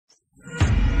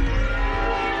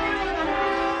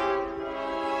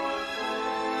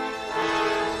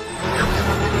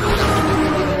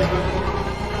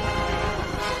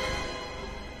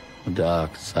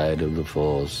dark side of the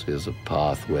Force is a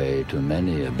pathway to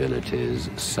many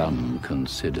abilities some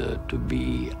consider to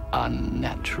be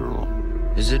unnatural.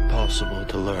 Is it possible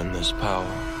to learn this power?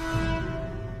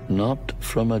 Not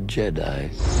from a Jedi.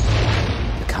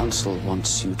 The Council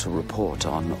wants you to report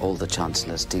on all the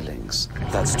Chancellor's dealings.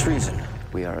 That's treason.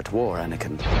 We are at war,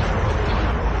 Anakin.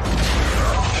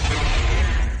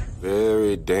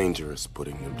 Very dangerous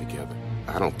putting them together.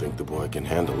 I don't think the boy can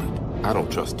handle it. I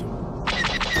don't trust him.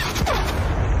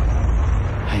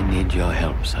 I need your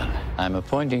help, son. I'm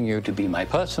appointing you to be my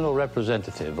personal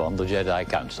representative on the Jedi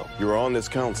Council. You are on this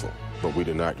council, but we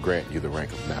do not grant you the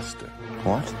rank of master.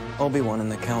 What? Obi-Wan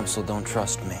and the Council don't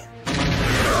trust me.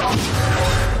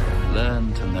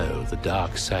 Learn to know the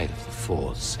dark side of the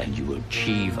Force, and you will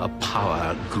achieve a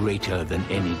power greater than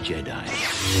any Jedi.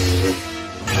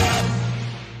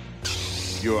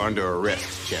 You're under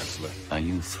arrest, Chancellor. Are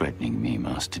you threatening me,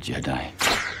 Master Jedi?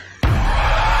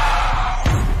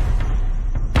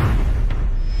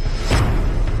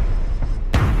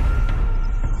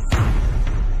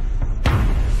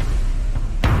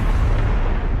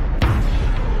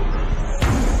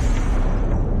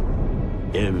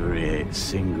 Every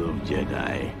single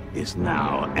Jedi is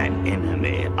now an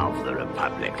enemy of the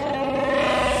Republic.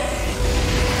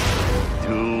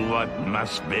 Do what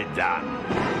must be done.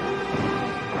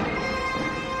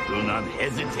 Do not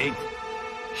hesitate.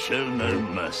 Show no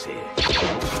mercy.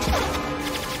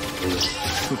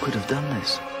 Who could have done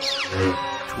this?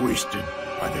 Twisted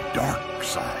by the dark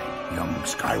side, young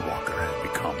Skywalker has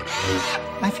become.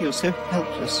 I feel so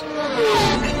helpless.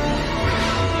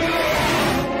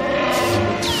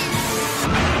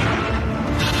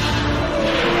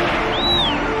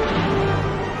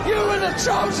 You were the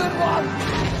chosen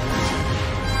one!